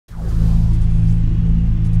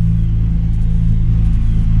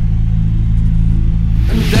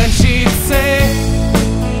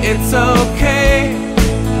it's okay.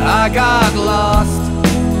 I got lost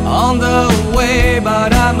on the way,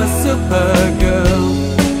 but I'm a supergirl,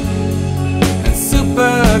 and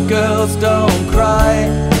supergirls don't cry.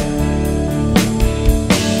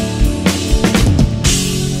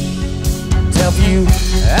 Have you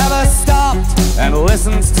ever stopped and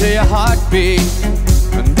listened to your heartbeat,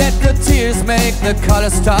 and that the tears make the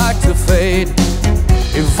colors start to fade?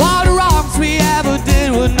 If all the wrongs we ever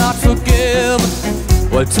did would not forgive,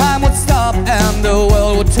 well, time would stop and the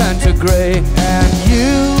world would turn to gray. And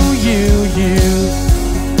you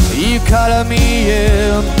color me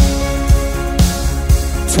in,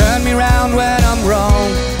 turn me round when I'm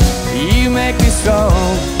wrong. You make me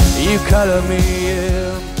strong, you color me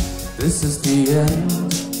in. This is the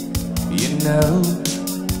end, you know.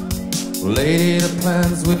 Lady, the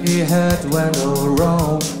plans we had went all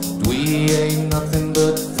wrong. We ain't nothing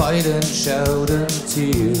but fight and shout and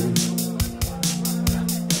tears.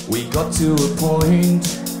 We got to a point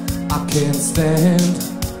I can't stand.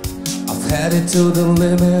 I've had it to the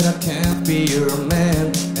limit, I can't be your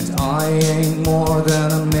man. And I ain't more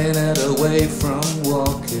than a minute away from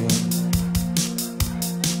walking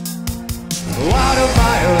out of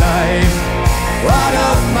my life, out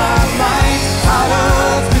of my mind, out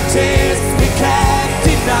of the tears we can't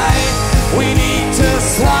deny. We need to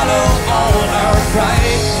swallow all our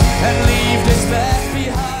pride and leave this back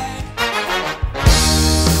behind.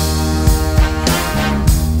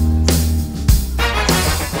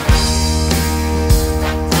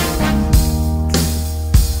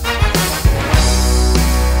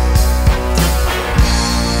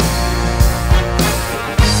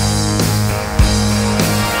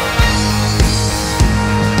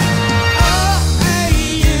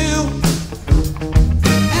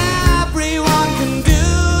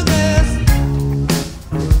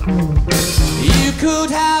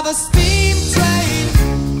 Could have a steam train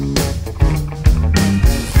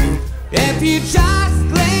if you just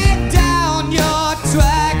lay down your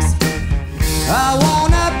tracks. I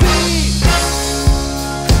wanna be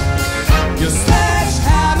your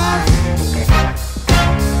sledgehammer.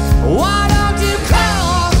 Why don't you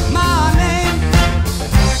call my name?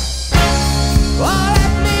 Oh,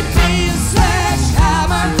 let me be your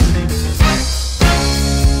sledgehammer.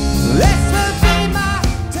 This will be my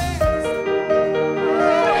taste.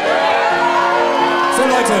 So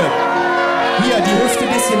Leute, hier die Hüfte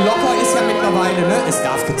ein bisschen locker ist ja mittlerweile, ne? Es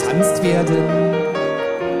darf getanzt werden.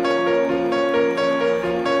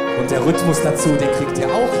 Und der Rhythmus dazu, den kriegt ihr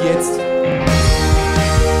auch jetzt.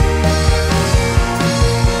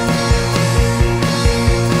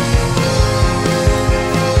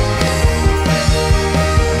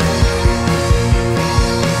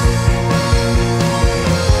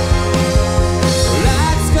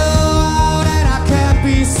 Let's go out and I can't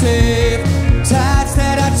be saved. Times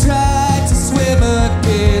that I tried to swim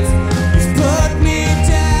against, you've put me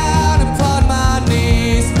down upon my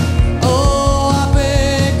knees. Oh, I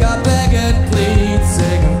beg and plead,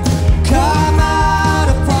 sing, come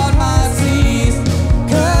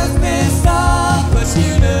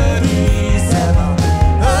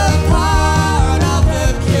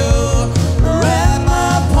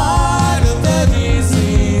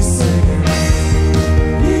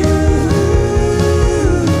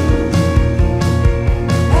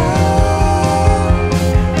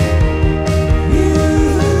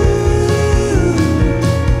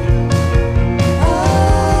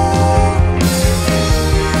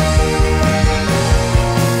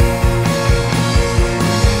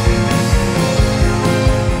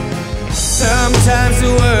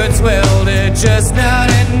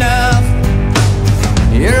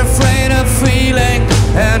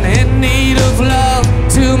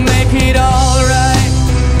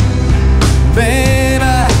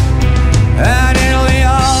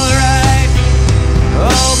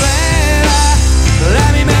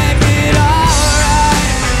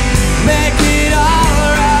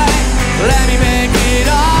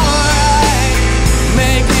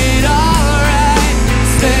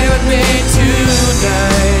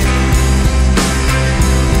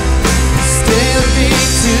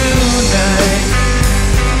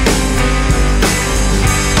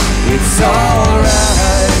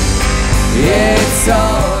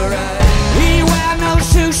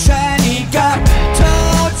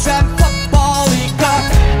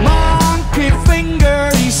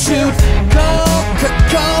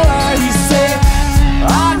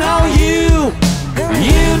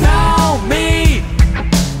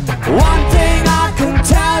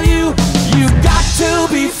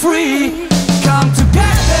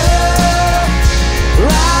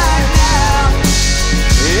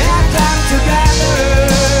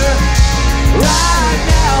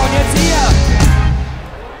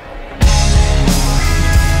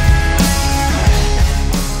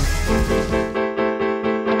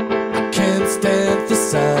the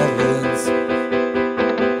silence.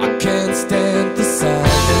 I can't stand the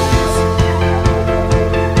silence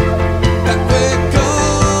that we're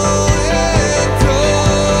going through.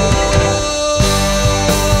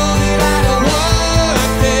 We gotta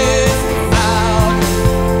work this out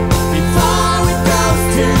before it goes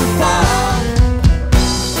too far.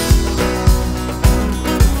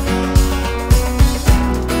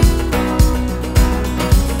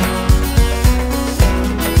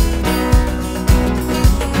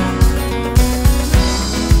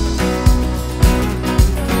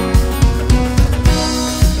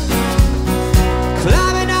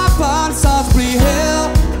 Climbing up on Salisbury Hill,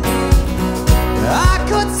 I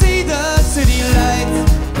could see the city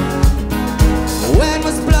lights. Wind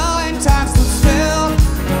was blowing, time stood still.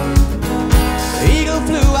 Eagle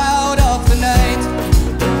flew out of the night.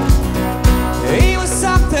 He was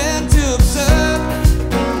something to observe.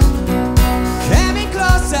 Came in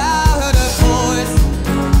close, I heard a voice,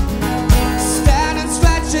 standing,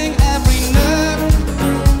 stretching every nerve.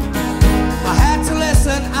 I had to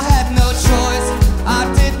listen, I had no choice. I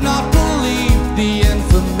did not believe the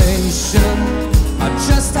information. I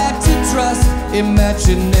just had to trust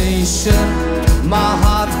imagination. My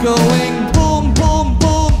heart going boom, boom,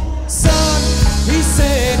 boom. Son, he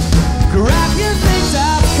said, grab your things,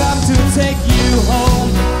 I've come to take you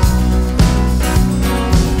home.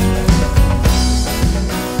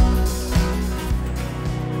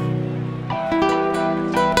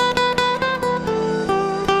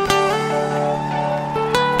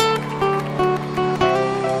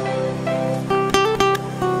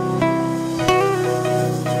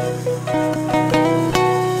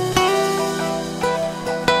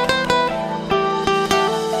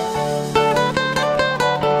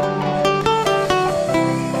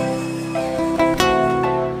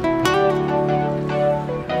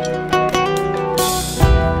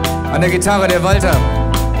 An der Gitarre der Walter.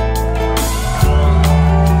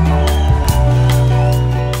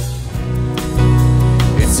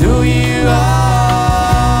 It's who you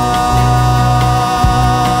are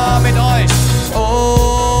mit euch.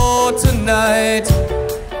 Oh, tonight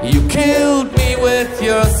you killed me with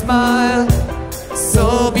your smile.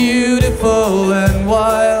 So beautiful and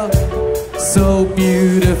wild. So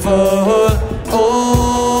beautiful.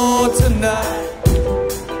 Oh, tonight.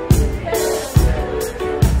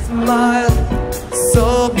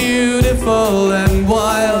 So beautiful and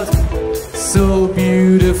wild, so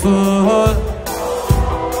beautiful.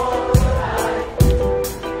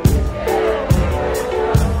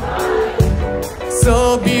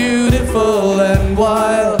 So beautiful and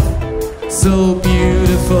wild, so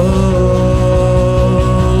beautiful.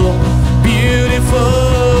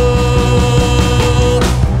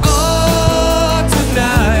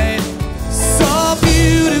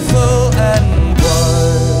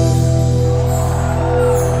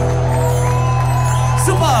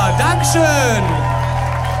 Dankeschön!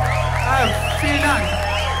 Vielen Dank!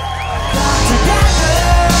 Together,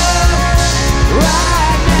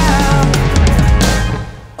 right now,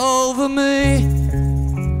 over me.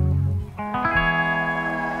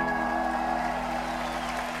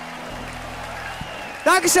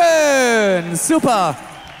 Dankeschön! Super!